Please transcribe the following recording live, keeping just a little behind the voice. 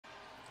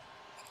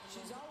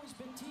She's always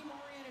been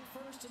team-oriented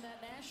first in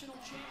that national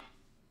champ.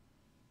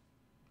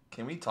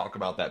 Can we talk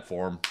about that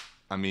form?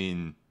 I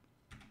mean,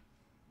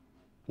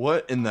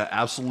 what in the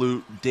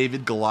absolute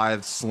David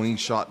Goliath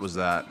slingshot was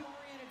that?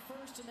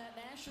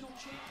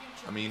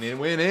 I mean, it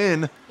went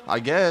in, I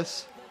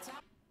guess.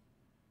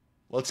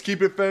 Let's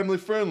keep it family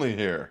friendly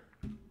here.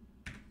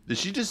 Did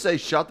she just say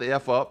shut the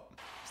F up?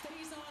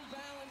 Stays on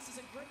balance, does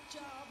a great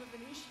job of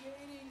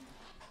initiating.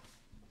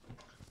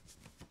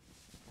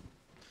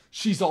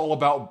 She's all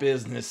about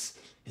business.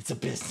 It's a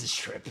business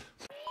trip.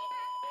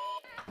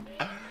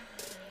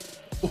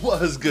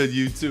 What's good,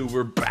 YouTube?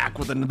 We're back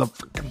with another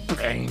freaking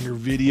banger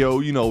video.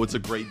 You know it's a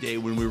great day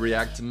when we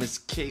react to Miss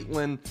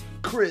Caitlin,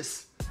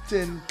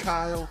 Kristen,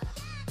 Kyle,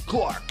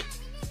 Clark.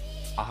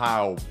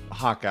 Ohio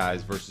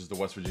Hawkeyes versus the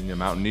West Virginia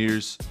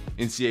Mountaineers.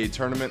 NCAA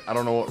tournament. I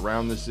don't know what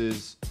round this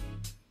is,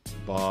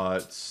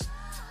 but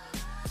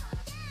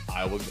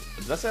Iowa.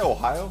 Did I say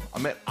Ohio? I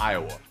meant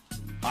Iowa.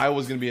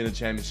 Iowa's going to be in the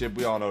championship.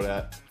 We all know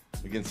that.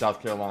 Against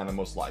South Carolina,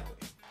 most likely.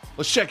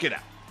 Let's check it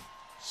out.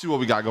 See what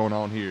we got going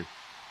on here.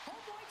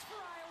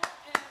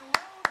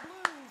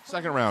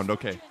 Second round,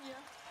 okay.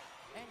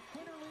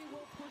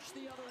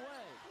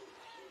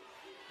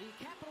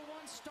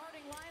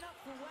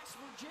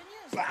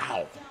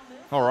 Wow.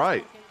 All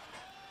right.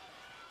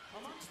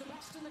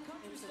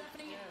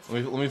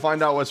 Let me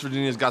find out West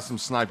Virginia's got some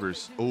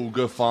snipers. Oh,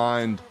 good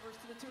find.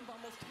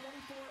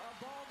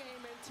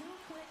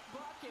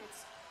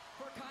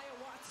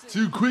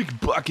 2 quick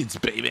buckets,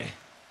 baby.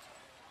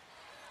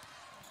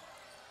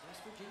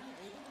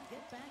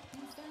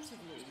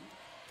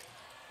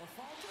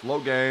 Slow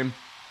game.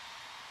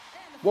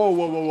 Whoa,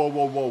 whoa, whoa, whoa,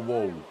 whoa, whoa,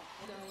 whoa.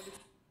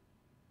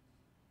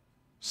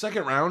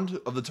 Second round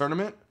of the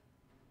tournament.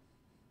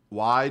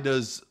 Why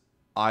does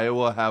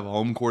Iowa have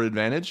home court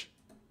advantage?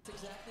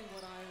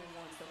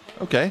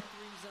 Okay.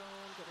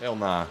 Hell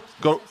nah.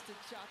 Go.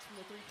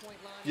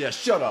 Yeah,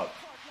 shut up.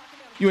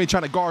 You ain't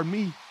trying to guard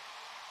me.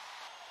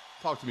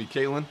 Talk to me,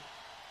 Caitlin.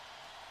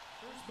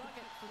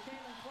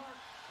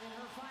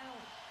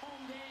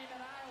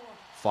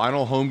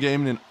 Final home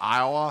game in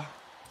Iowa.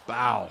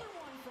 Bow.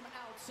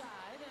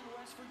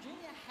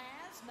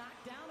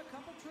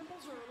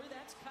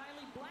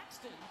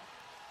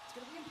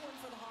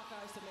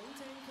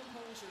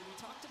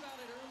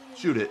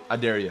 Shoot it. I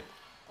dare you.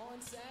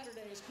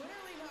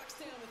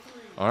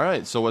 All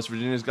right, so West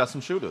Virginia's got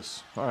some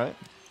shooters. All right.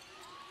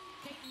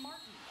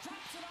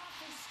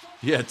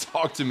 Yeah,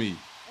 talk to me.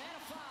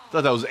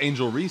 Thought that was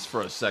Angel Reese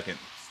for a second.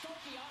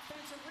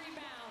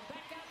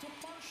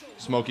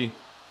 Smokey.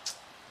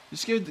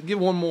 Just give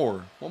one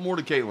more. One more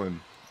to Caitlin.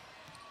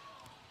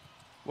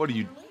 What do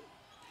you...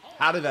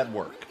 How did that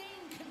work?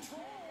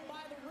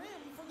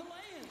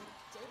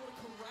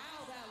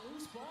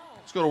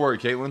 Let's go to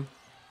work, Caitlin.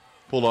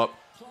 Pull up.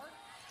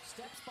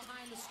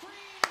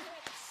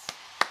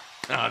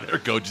 Ah, their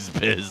coach is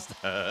pissed.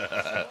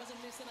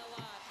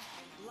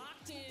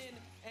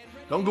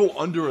 Don't go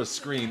under a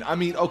screen. I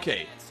mean,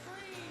 okay.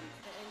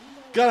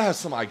 Gotta have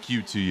some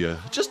IQ to you.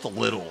 Just a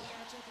little.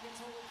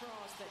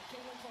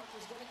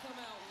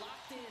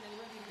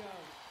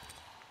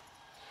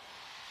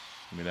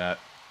 Give me that.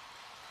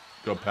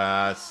 Go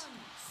pass.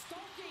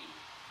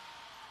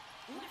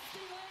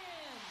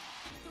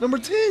 Number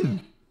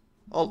 10.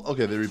 Oh,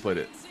 okay, they replayed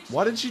it.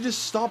 Why did she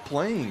just stop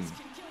playing?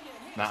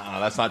 Nah,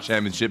 that's not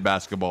championship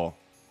basketball.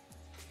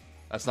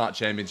 That's not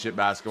championship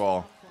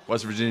basketball.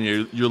 West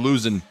Virginia, you're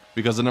losing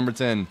because of number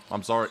 10.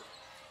 I'm sorry.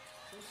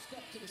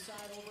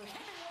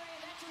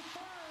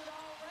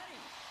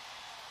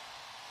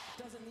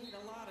 Doesn't need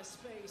a lot of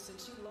space, and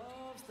she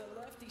loves the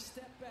lefty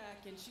step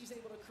back, and she's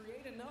able to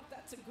create enough.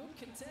 That's a good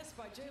contest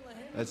by Jayla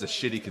Henry. That's a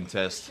shitty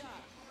contest.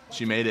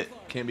 She made it.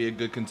 Can't be a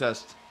good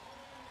contest.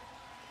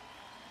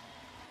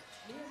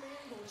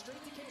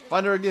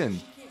 Find her again.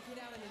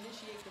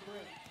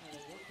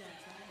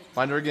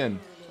 Find her again.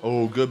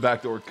 Oh, good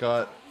backdoor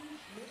cut.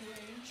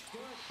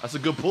 That's a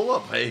good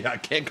pull-up. Hey, I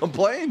can't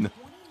complain.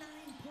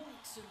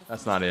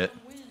 That's not it.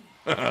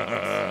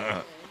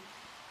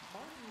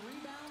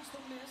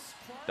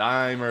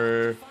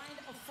 Dimer.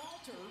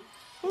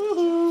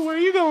 Woohoo, where are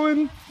you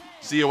going?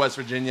 See you, West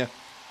Virginia.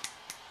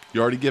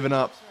 You already given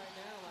up.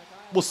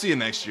 We'll see you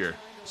next year.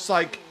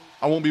 Psych.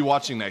 I won't be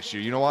watching next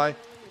year. You know why?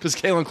 Because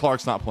Caitlin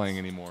Clark's not playing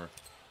anymore.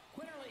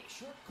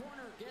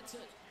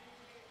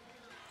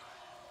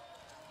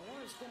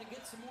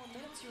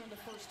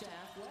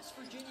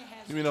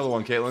 Give me another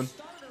one, Caitlin.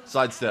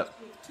 Sidestep.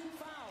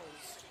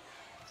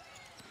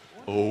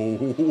 Oh,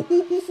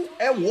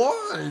 and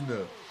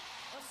one.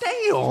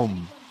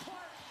 Damn.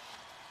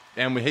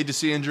 And we hate to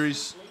see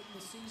injuries.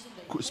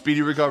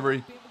 Speedy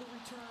recovery.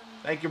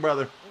 Thank you,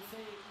 brother.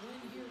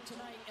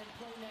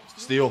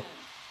 Steal.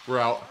 We're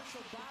out.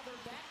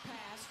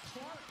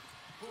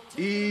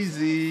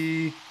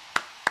 Easy.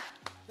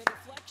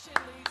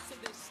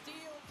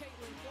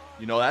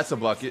 You know that's a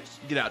bucket.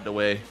 Get out the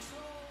way.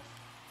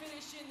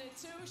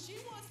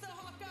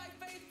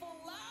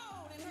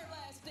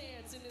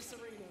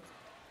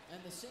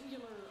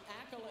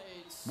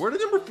 Where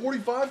did number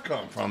 45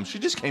 come from? She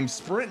just came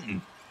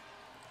sprinting.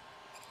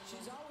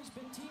 She's always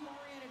been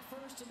team-oriented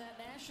first in that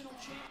national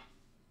champ.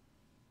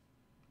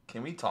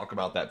 Can we talk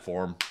about that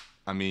form?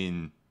 I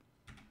mean,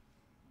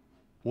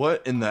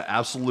 what in the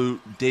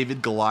absolute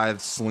David Goliath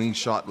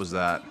slingshot was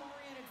that?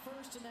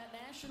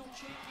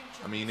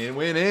 I mean, it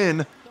went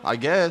in, I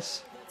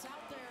guess. That's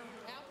out there,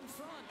 out in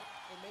front.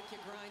 They make you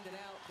grind it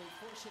out. They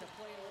force you to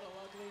play a little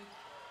ugly.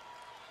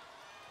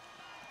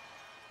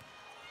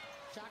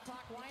 Shot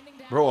clock winding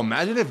down. Bro,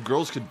 imagine if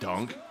girls could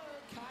dunk.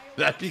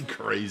 That'd be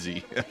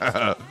crazy.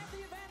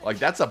 Like,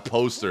 that's a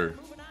poster.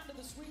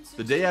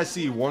 The day I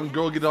see one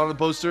girl get on the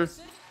poster,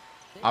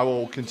 I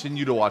will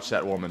continue to watch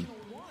that woman.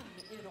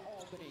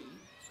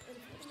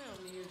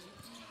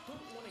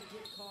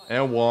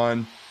 And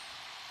one.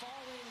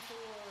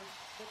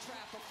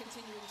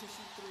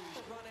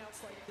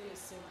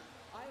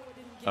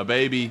 A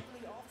baby.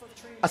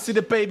 I see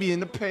the baby in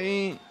the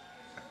paint.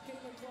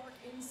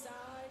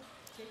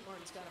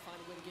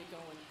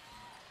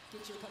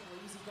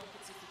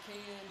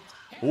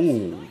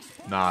 Ooh,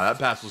 nah, that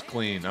pass was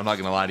clean. I'm not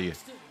gonna lie to you.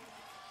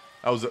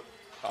 That was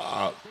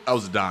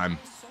a dime.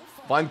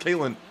 Find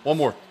Caitlin. One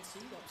more.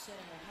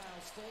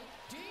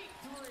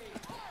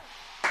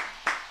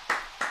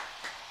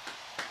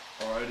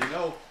 Already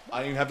know. I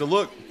don't even have to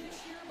look.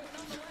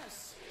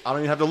 I don't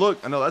even have to look.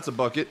 I know that's a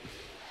bucket.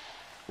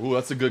 Ooh,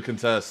 that's a good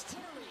contest.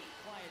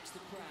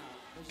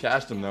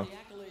 Cashed him though.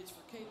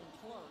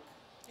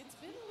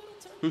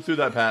 Who threw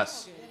that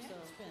pass?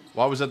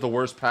 Why was that the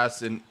worst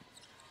pass in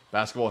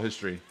basketball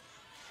history?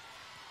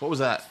 What was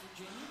that?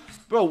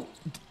 Bro,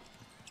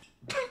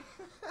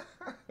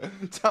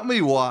 tell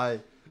me why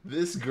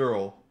this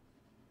girl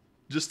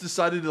just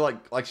decided to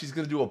like she's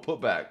gonna do a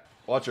putback.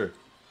 Watch her.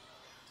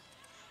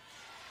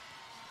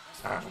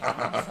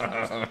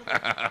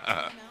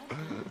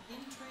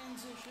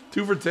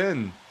 2 for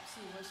 10.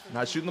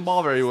 Not shooting the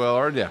ball very well,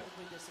 aren't you?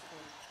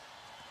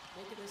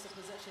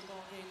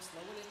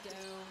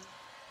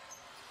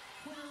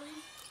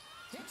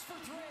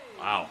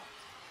 Wow.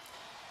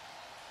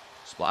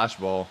 Splash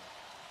ball.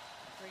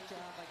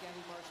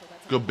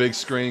 Good big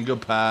screen,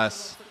 good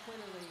pass.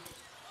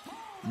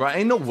 Bro,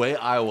 ain't no way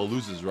Iowa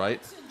loses,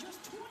 right?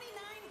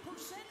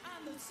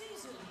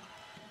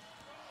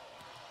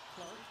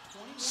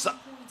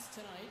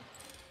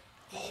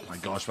 Oh my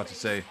gosh, about to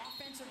say.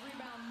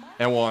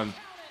 And one.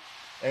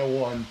 And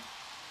one.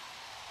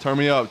 Turn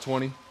me up,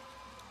 20.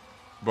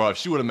 Bro, if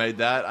she would have made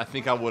that, I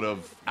think I would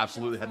have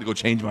absolutely had to go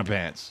change my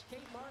pants.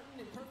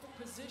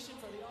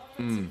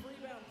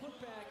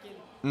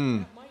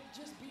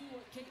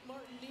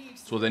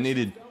 That's what they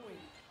needed.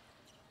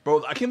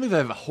 Bro, I can't believe they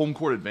have a home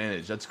court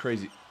advantage. That's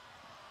crazy.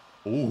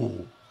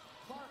 Ooh.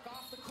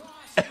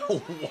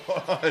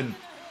 L1.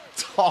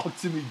 Talk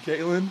to me,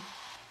 Caitlin.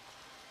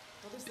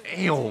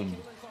 Damn.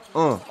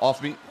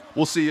 Off me.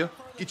 We'll see ya.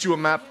 Get you a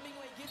map.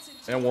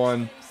 And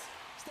one.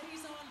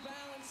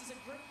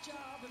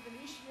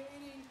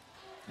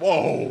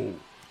 Whoa.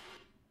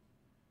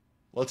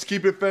 Let's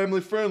keep it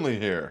family friendly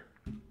here.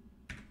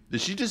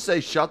 Did she just say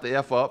shut the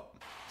F up?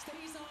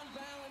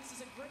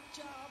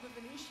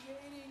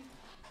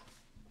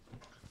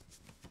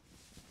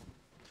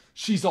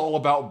 She's all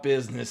about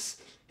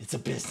business. It's a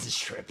business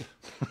trip.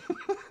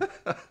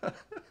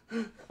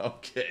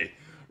 Okay.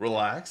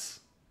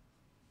 Relax.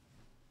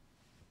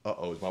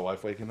 Uh-oh, is my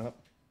wife waking up?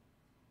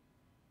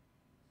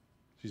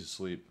 She's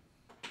asleep.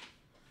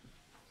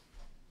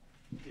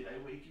 Did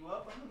I wake you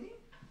up, honey?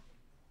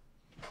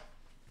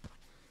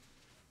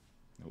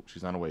 Nope,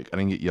 she's not awake. I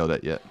didn't get yelled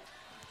at yet.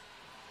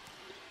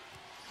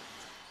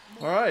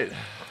 All right.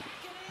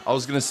 I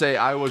was going to say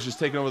Iowa's just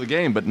taking over the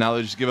game, but now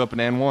they just give up an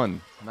and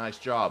one. Nice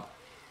job.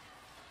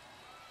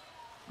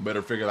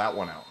 Better figure that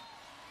one out.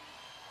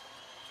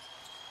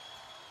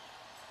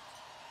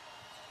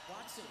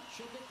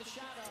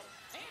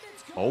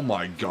 Oh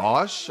my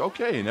gosh.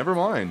 Okay, never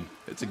mind.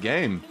 It's a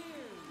game.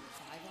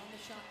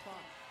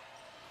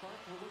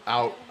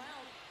 Out.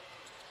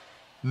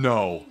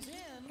 No.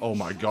 Oh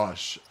my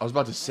gosh. I was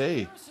about to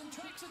say.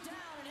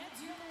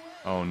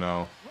 Oh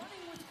no.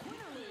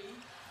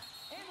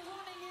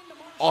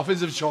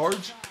 Offensive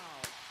charge?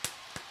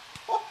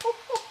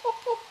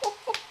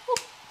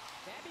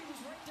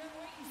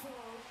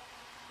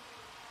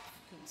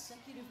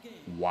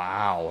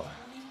 Wow.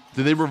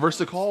 Did they reverse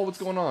the call? What's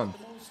going on?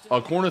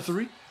 Corner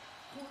three?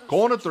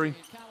 Corner three.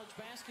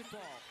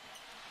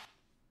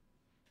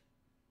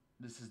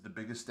 This is the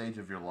biggest stage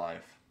of your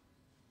life.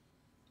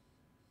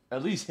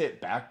 At least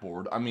hit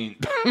backboard. I mean,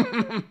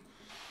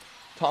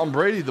 Tom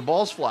Brady, the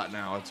ball's flat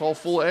now. It's all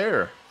full of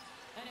air.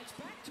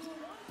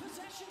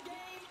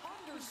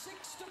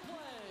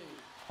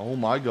 Oh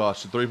my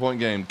gosh, the 3-point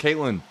game.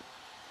 Caitlin,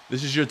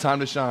 this is your time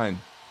to shine.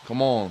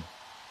 Come on.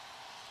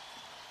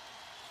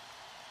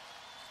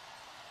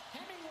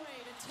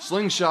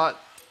 Slingshot.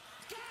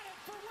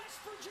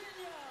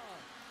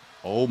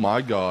 Oh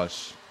my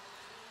gosh.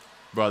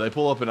 Bro, they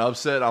pull up an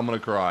upset, I'm going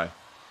to cry.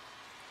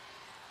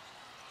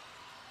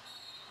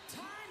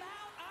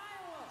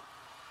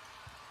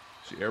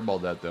 She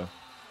airballed that though.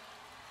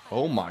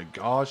 Oh my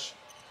gosh.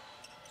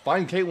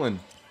 Find Caitlin.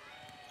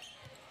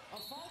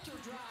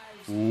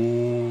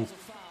 Ooh.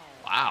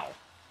 Wow.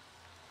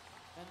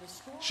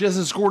 She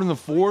hasn't scored in the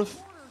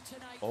fourth?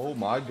 Oh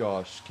my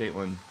gosh,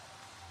 Caitlin.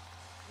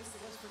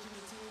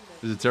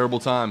 This is a terrible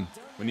time.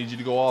 We need you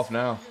to go off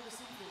now.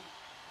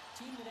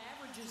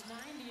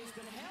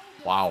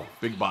 Wow,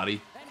 big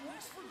body.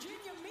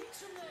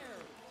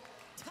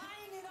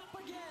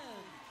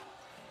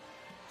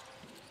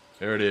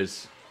 There it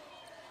is.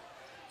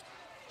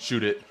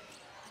 Shoot it.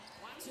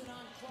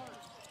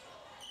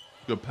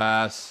 Good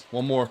pass.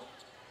 One more.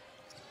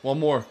 One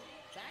more.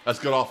 That's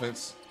good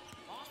offense.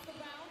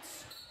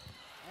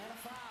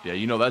 Yeah,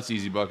 you know that's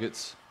easy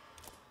buckets.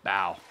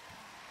 Bow.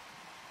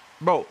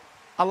 Bro,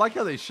 I like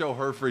how they show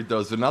her free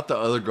throws, but not the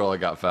other girl that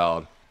got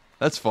fouled.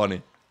 That's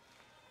funny.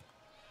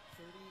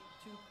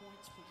 32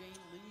 points per game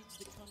leads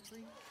the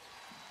country.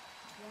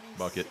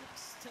 Bucket.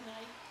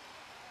 Tonight.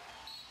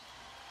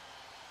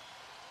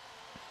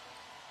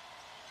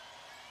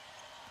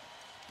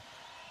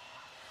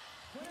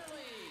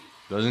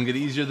 Doesn't get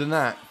easier than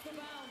that.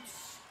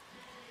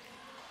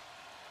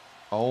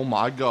 Oh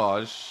my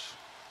gosh.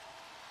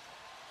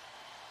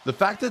 The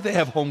fact that they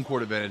have home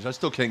court advantage, I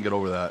still can't get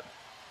over that.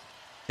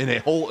 In a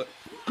whole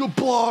good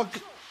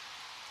block.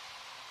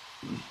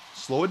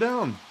 Slow it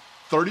down.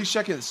 30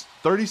 seconds.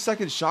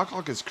 30-second shot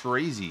clock is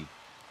crazy.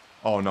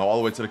 Oh no, all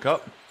the way to the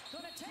cup.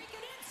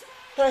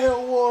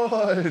 Hell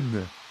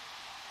one.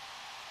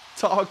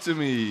 Talk to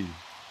me.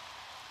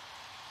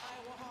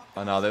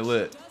 Oh no, they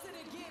lit.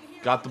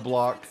 Got the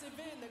block.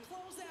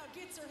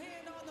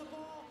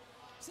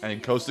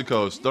 And coast to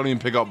coast. Don't even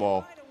pick up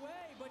ball.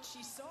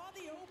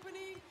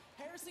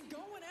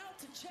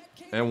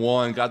 And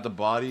one. Got the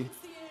body.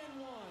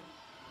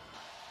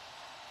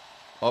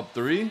 Up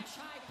three.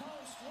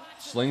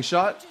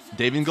 Slingshot.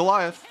 David and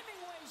Goliath.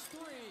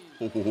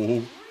 Oh.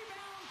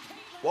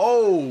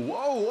 Whoa.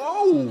 Whoa.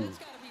 Whoa.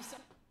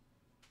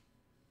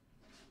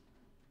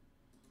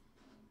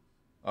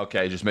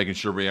 Okay, just making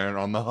sure we aren't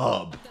on the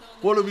hub.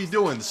 What are we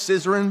doing?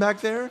 Scissoring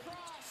back there?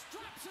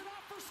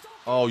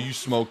 Oh, you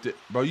smoked it.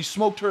 Bro, you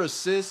smoked her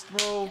assist,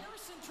 bro.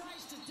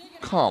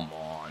 Come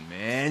on,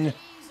 man.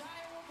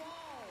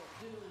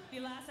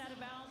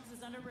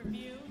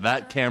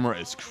 That camera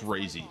is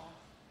crazy.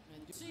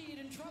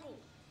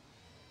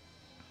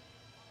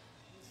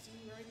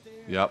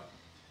 Yep.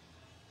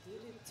 Did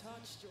it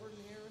touch Jordan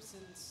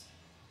Harrison's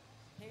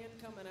hand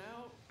coming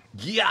out?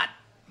 Yeah.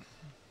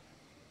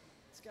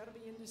 It's got to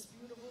be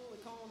indisputable. They're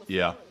calling the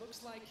Yeah. It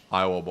looks like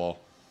Iowa ball.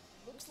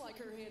 looks like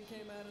her hand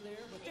came out of there,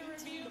 but the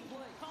review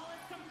play. Call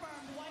it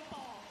confirmed. White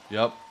ball.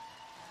 Yep.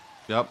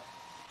 Yep.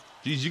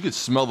 Geez, you could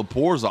smell the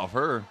pores off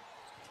her.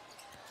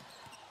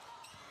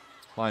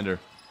 Find her.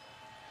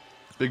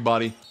 Big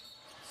body.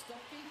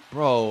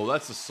 Bro,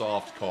 that's a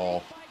soft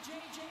call.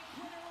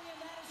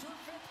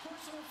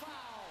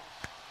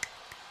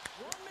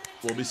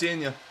 We'll be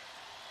seeing you.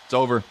 It's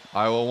over.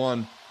 Iowa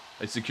won.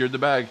 They secured the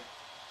bag.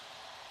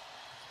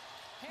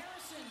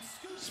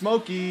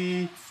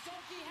 Smokey.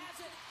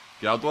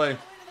 Get out the way.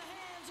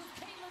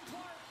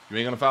 You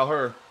ain't going to foul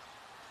her.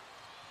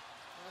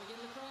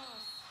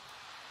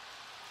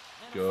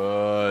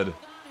 Good.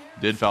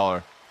 Did foul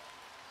her.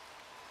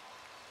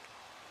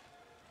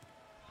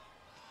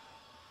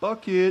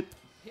 Bucket.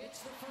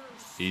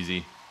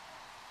 Easy.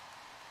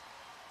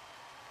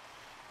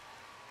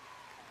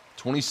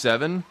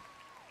 27.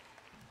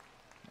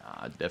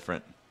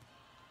 Different.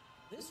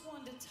 This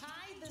one to tie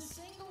the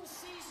single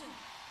season.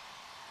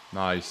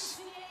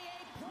 Nice.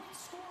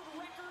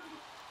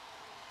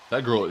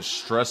 That girl is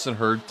stressing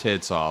her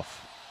tits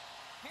off.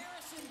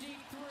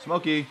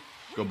 Smokey.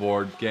 Good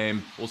board.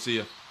 Game. We'll see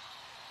you.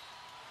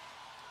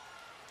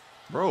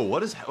 Bro,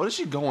 what is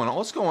she going on?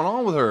 What's going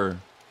on with her?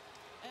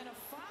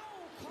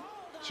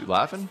 She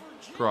laughing?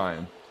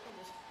 Crying.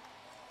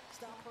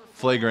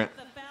 Flagrant.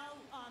 The foul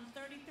on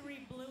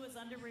 33 blue is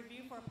under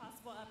review for a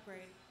possible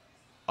upgrade.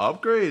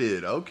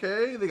 Upgraded.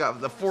 Okay. They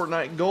got the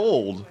Fortnite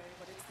gold.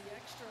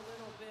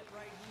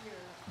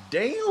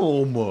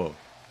 Damn.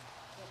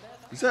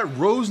 Is that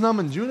Rose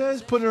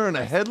Namajunas putting her in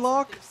a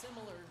headlock?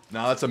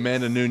 No, that's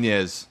Amanda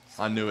Nunez.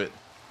 I knew it.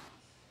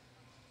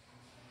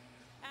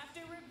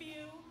 After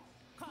review,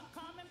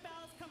 common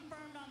fouls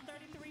confirmed on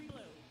 33 blue.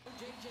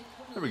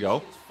 There we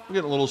go. We're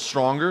getting a little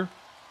stronger.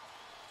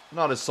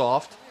 Not as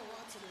soft.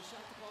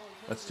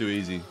 That's too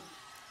easy.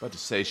 About to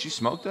say, she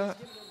smoked that?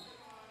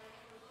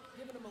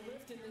 Giving him a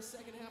lift in this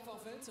second half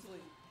offensively.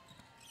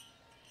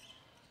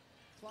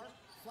 Clark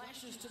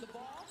flashes to the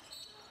ball.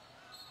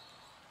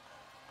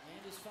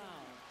 And is fouled.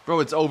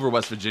 Bro, it's over,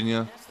 West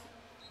Virginia.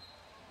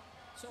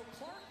 So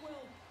Clark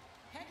will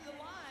head the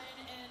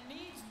line and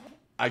needs.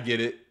 I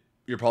get it.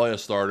 You're probably a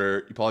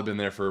starter. You've probably been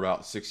there for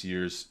about 6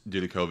 years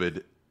due to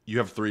COVID. You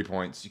have 3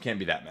 points. You can't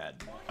be that mad.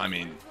 I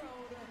mean,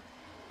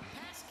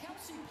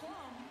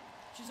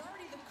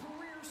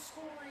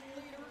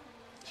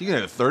 she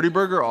getting a 30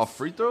 burger off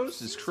free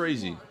throws is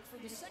crazy. For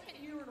the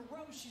second year in a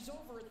row, she's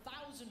over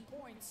 1,000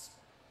 points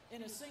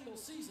in a single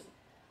season.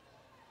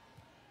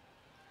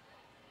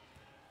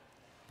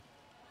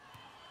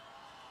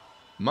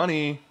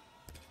 Money.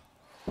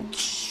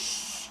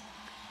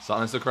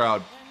 Silence the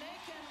crowd. And they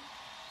can,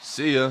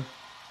 See ya. I thought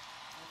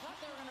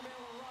they were going to be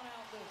able to run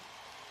out the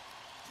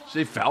clock.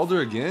 She fouled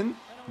her again?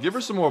 Give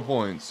her some more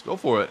points. Go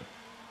for it.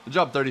 Good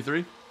job, 33.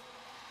 And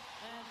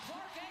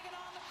Clark egging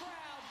on the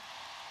crowd.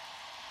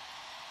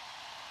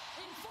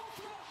 In full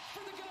throat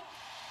for the goal.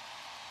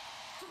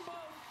 For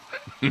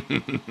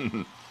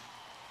both.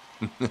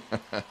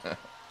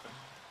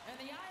 And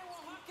the Iowa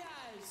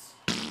Hawkeyes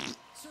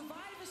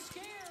survive a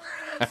scare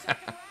in the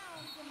second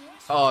round from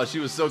West Oh, she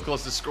was so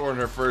close to scoring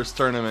her first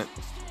tournament.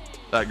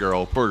 That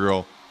girl, poor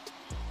girl.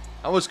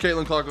 How much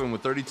Caitlin Clark win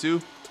with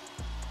 32?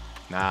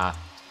 Nah.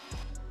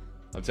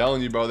 I'm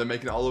telling you, bro, they're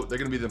making they're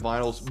gonna be the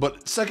finals.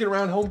 But second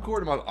round home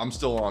court, I'm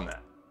still on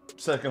that.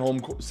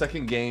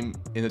 Second game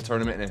in the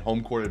tournament and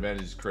home court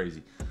advantage is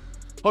crazy.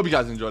 Hope you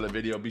guys enjoyed that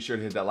video. Be sure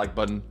to hit that like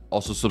button.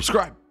 Also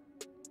subscribe.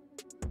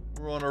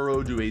 We're on our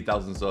road to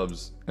 8,000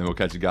 subs, and we'll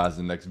catch you guys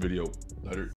in the next video. Later.